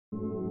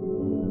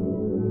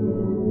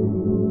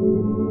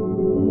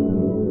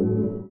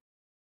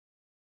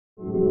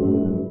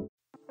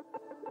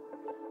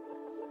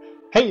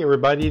Hey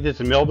everybody, this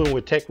is Melvin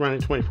with Tech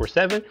Running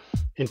 24/7.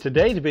 In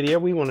today's video,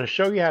 we want to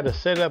show you how to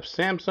set up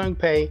Samsung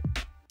Pay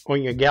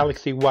on your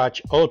Galaxy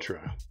Watch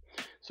Ultra.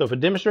 So for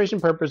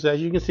demonstration purposes,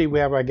 as you can see, we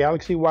have our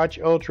Galaxy Watch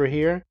Ultra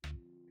here,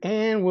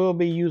 and we'll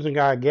be using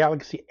our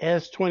Galaxy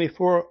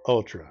S24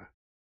 Ultra.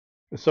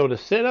 So to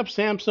set up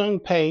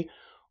Samsung Pay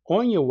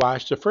on your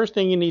watch, the first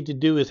thing you need to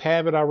do is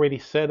have it already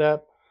set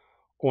up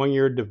on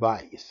your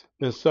device.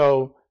 And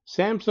so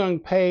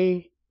Samsung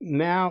Pay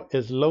now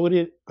is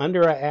loaded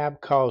under an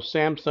app called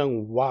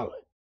Samsung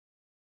Wallet.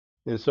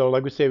 And so,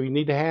 like we said, we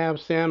need to have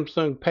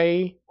Samsung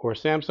Pay or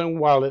Samsung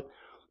Wallet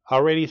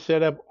already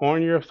set up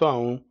on your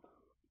phone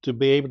to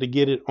be able to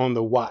get it on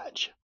the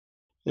watch.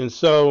 And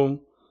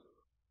so,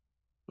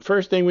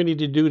 first thing we need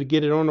to do to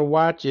get it on the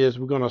watch is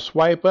we're going to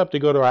swipe up to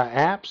go to our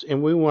apps,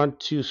 and we want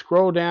to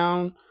scroll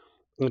down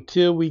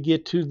until we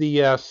get to the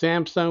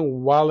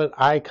Samsung Wallet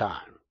icon.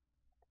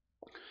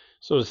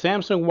 So the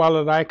Samsung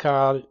Wallet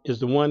icon is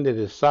the one that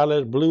is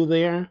solid blue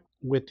there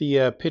with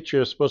the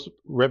picture supposed to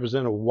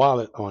represent a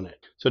wallet on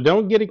it. So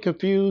don't get it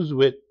confused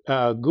with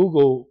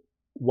Google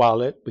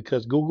Wallet,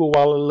 because Google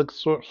Wallet looks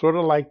sort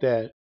of like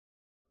that,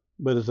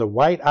 but it's a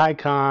white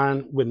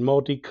icon with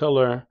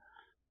multicolor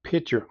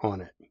picture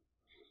on it.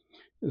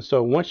 And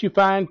so once you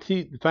find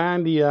the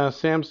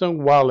Samsung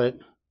Wallet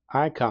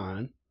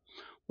icon,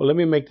 well, let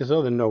me make this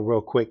other note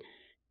real quick.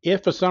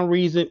 If for some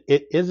reason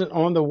it isn't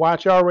on the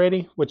watch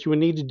already, what you would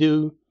need to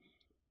do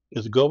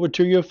is go over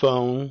to your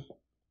phone,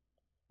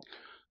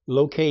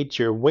 locate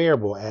your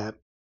wearable app,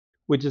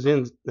 which is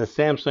in the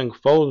Samsung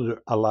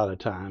folder a lot of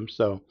times.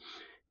 So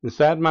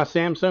inside my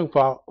Samsung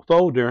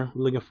folder,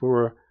 looking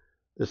for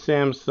the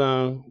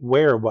Samsung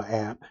wearable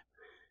app.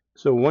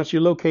 So once you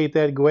locate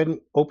that, go ahead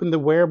and open the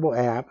wearable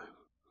app,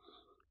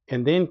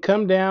 and then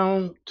come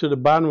down to the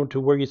bottom to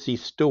where you see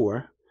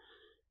store.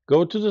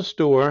 Go to the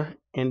store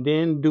and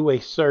then do a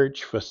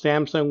search for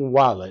Samsung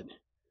Wallet,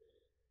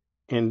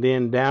 and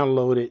then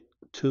download it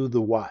to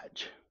the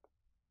watch.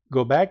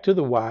 Go back to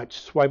the watch,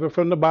 swipe it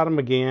from the bottom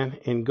again,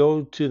 and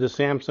go to the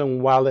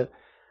Samsung Wallet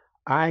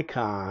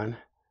icon,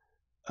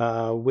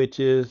 which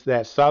is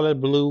that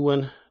solid blue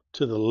one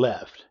to the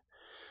left.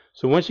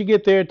 So once you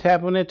get there,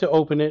 tap on it to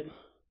open it.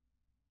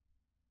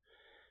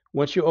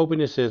 Once you open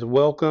it, it says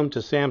welcome to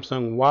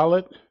Samsung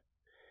Wallet.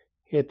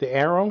 Hit the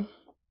arrow.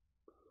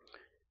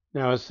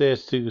 Now it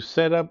says to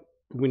set up,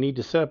 we need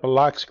to set up a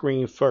lock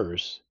screen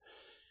first.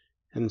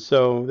 And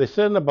so they're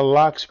setting up a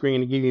lock screen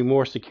to give you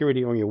more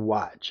security on your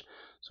watch.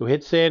 So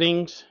hit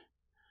settings,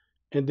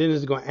 and then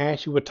it's going to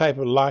ask you what type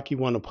of lock you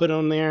want to put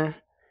on there,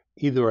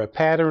 either a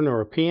pattern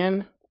or a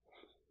pin.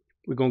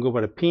 We're going to go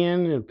with a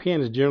pin, and a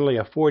pin is generally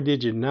a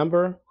 4-digit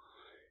number.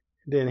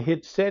 Then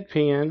hit set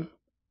pin,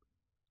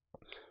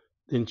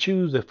 then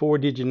choose a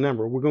 4-digit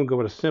number. We're going to go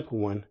with a simple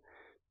one,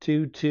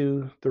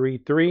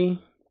 2233.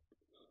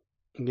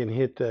 Again,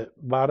 hit the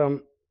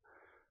bottom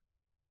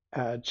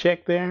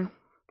check there.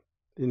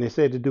 Then they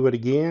said to do it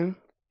again,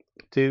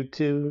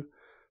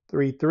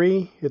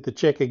 2233. Hit the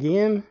check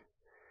again,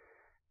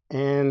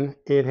 and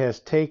it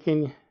has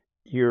taken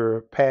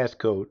your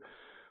passcode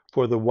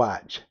for the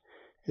watch.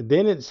 And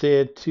then it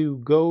said to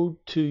go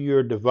to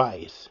your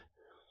device.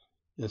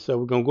 And so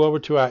we're going to go over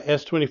to our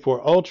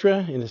S24 Ultra,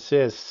 and it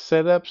says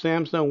set up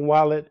Samsung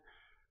Wallet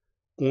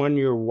on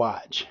your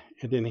watch.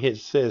 And then it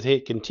says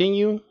hit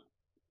continue.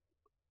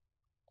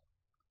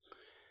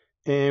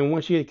 And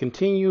once you hit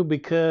continue,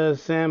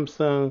 because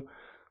Samsung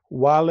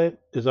Wallet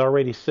is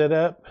already set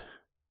up,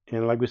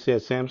 and like we said,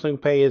 Samsung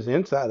Pay is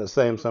inside of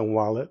Samsung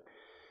Wallet,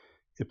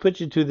 it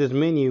puts you to this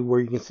menu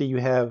where you can see you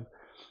have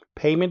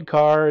payment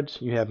cards,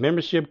 you have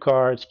membership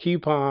cards,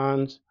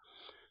 coupons,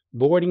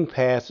 boarding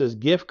passes,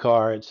 gift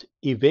cards,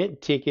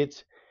 event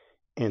tickets,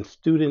 and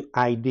student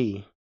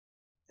ID.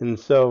 And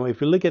so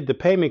if you look at the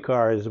payment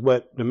cards,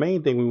 what the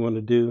main thing we want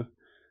to do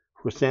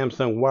for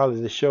Samsung Wallet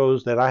is it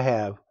shows that I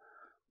have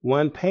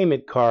one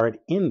payment card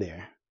in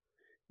there.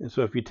 And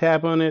so if you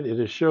tap on it,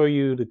 it'll show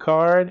you the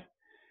card.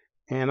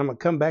 And I'm going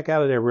to come back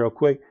out of there real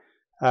quick.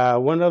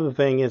 One other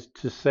thing is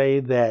to say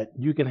that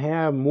you can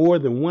have more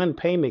than one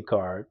payment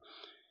card.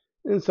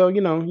 And so,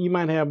 you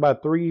might have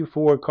about 3 or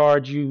 4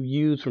 cards you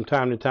use from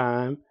time to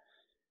time.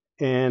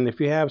 And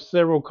if you have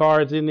several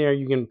cards in there,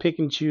 you can pick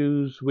and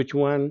choose which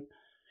one,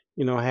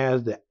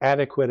 has the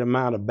adequate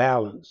amount of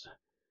balance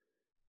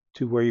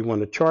to where you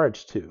want to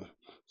charge to.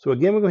 So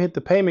again, we're going to hit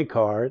the payment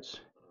cards.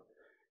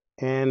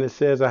 And it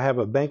says I have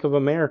a Bank of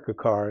America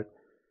card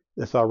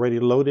that's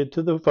already loaded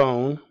to the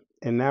phone.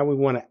 And now we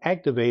want to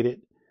activate it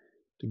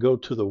to go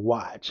to the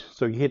watch.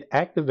 So you hit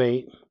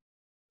activate.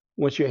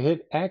 Once you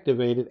hit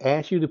activate, it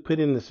asks you to put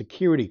in the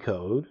security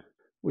code.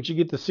 Once you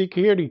get the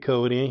security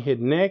code in,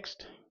 hit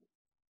next.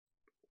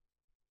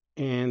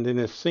 And then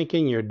it's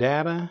syncing your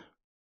data.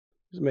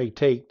 This may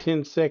take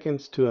 10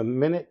 seconds to a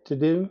minute to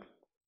do.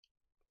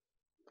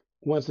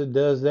 Once it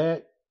does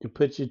that, it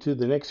puts you to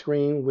the next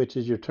screen, which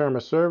is your term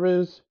of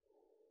service.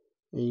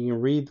 And you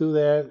can read through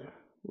that,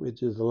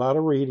 which is a lot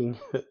of reading.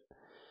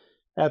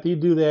 After you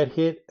do that,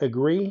 hit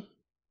agree.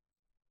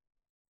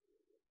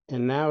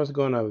 And now it's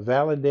going to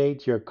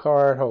validate your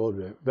card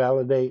holder,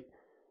 validate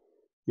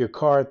your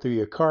card through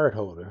your card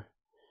holder.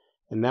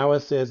 And now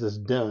it says it's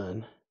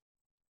done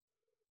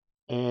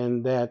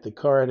and that the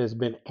card has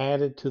been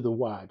added to the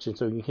watch. And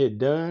so you hit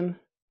done.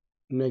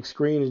 Next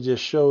screen, it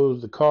just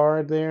shows the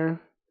card there.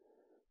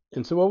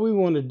 And so what we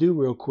want to do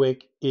real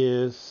quick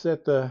is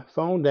set the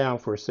phone down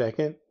for a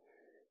second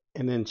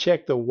and then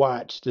check the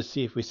watch to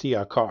see if we see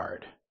our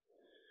card.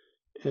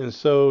 And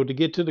so to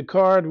get to the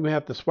card, we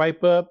have to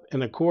swipe up.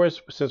 And of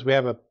course, since we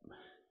have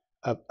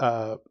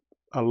a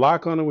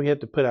lock on it, we have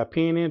to put our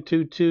pin in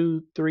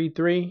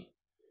 2233.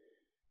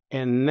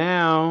 And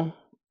now,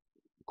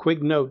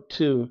 quick note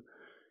too,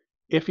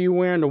 if you're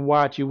wearing the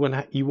watch, you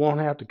won't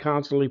have to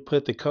constantly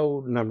put the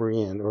code number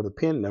in or the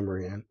pin number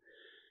in,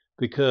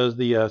 because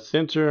the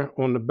sensor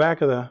on the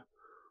back of the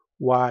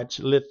watch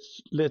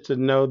lets it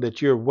know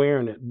that you're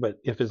wearing it. But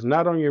if it's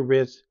not on your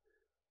wrist,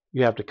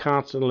 you have to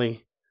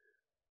constantly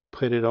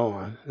put it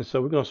on. And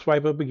so we're going to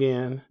swipe up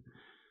again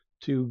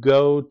to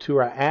go to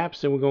our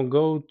apps, and we're going to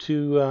go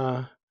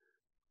to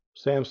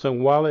Samsung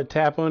Wallet,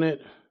 tap on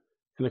it,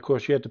 and of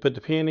course you have to put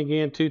the pin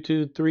again,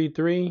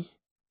 2233.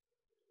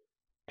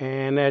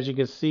 And as you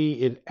can see,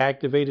 it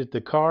activated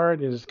the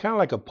card, and it's kind of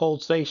like a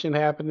pulsation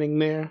happening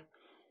there.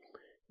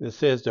 It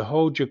says to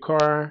hold your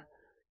card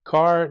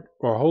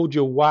or hold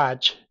your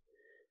watch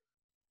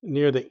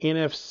near the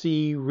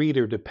NFC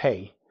reader to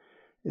pay.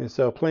 And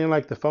so playing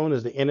like the phone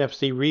is the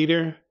NFC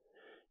reader,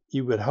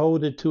 you would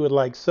hold it to it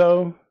like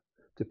so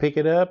to pick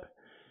it up.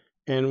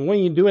 And when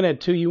you're doing that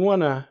too, you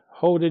want to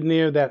hold it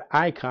near that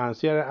icon.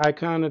 See that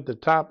icon at the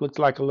top looks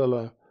like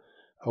a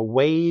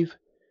wave.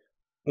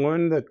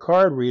 On the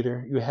card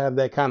reader, you have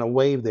that kind of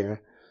wave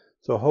there.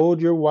 So hold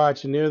your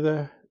watch near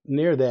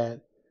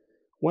that.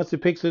 Once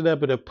it picks it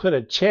up, it'll put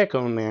a check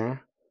on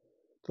there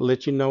to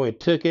let you know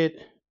it took it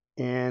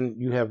and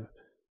you have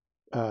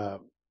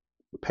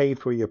paid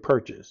for your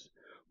purchase.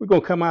 We're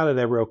going to come out of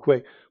that real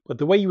quick. But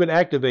the way you would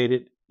activate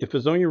it, if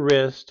it's on your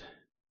wrist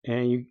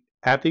and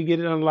after you get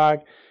it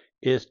unlocked,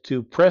 is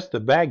to press the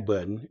back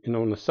button. And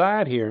on the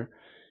side here,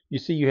 you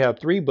see you have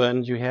 3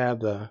 buttons. You have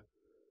the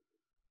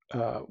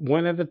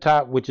one at the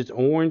top, which is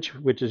orange,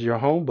 which is your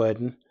home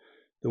button.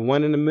 The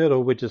one in the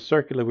middle, which is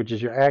circular, which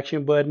is your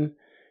action button.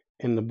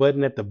 And the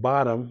button at the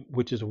bottom,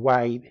 which is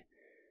white,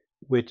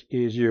 which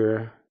is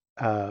your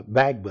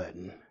back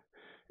button.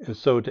 And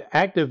so to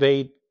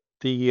activate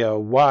the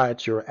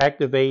watch or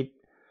activate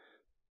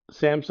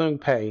Samsung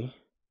Pay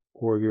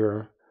or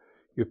your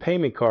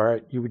payment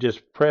card, you would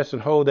just press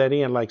and hold that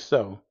in like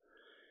so.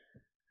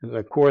 And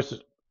of course,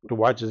 the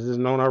watch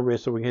isn't on our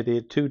wrist, so we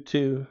hit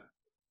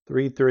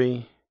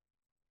 2233,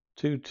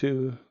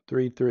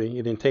 2233.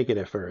 It didn't take it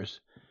at first.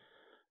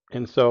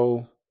 And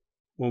so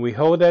when we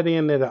hold that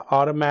in, it'll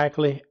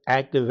automatically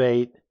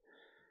activate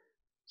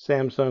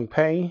Samsung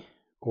Pay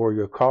or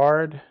your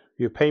card,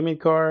 your payment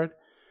card.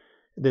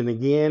 Then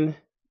again,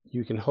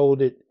 you can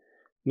hold it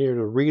near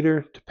the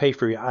reader to pay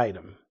for your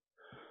item.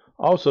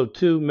 Also,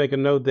 too, make a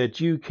note that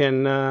you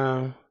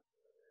can,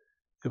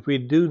 if we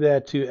do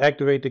that to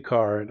activate the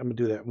card, I'm going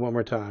to do that one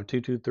more time,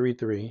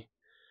 2233.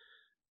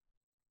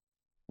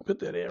 Put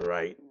that in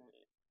right.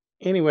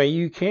 Anyway,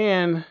 you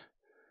can,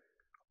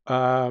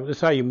 this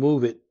is how you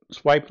move it.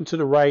 Swipe to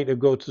the right or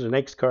go to the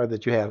next card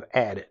that you have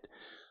added.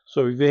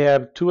 So if you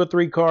have 2 or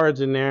 3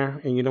 cards in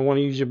there and you don't want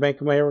to use your Bank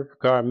of America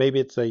card, maybe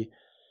it's a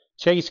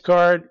Chase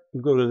card,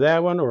 go to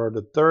that one, or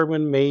the third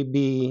one may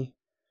be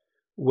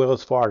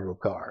Wells Fargo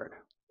card.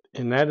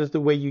 And that is the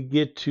way you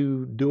get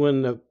to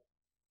doing the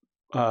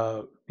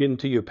getting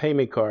to your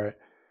payment card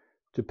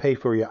to pay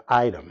for your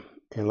item.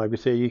 And like we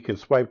said, you can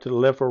swipe to the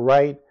left or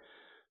right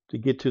to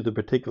get to the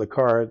particular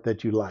card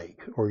that you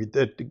like, or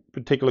the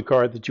particular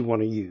card that you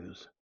want to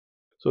use.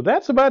 So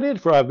that's about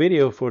it for our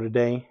video for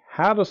today.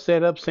 How to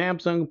set up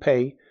Samsung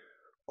Pay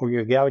on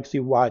your Galaxy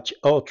Watch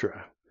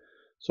Ultra.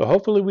 So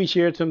hopefully we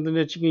shared something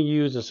that you can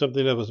use and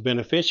something that was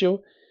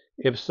beneficial.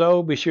 If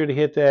so, be sure to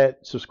hit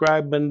that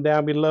subscribe button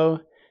down below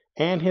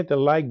and hit the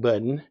like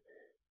button.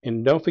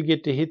 And don't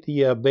forget to hit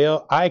the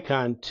bell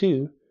icon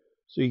too,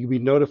 so you can be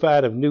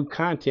notified of new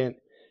content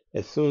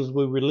as soon as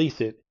we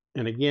release it.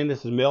 And again,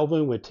 this is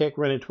Melvin with Tech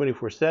Running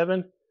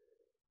 24/7,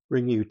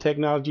 bringing you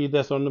technology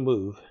that's on the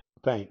move.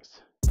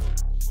 Thanks.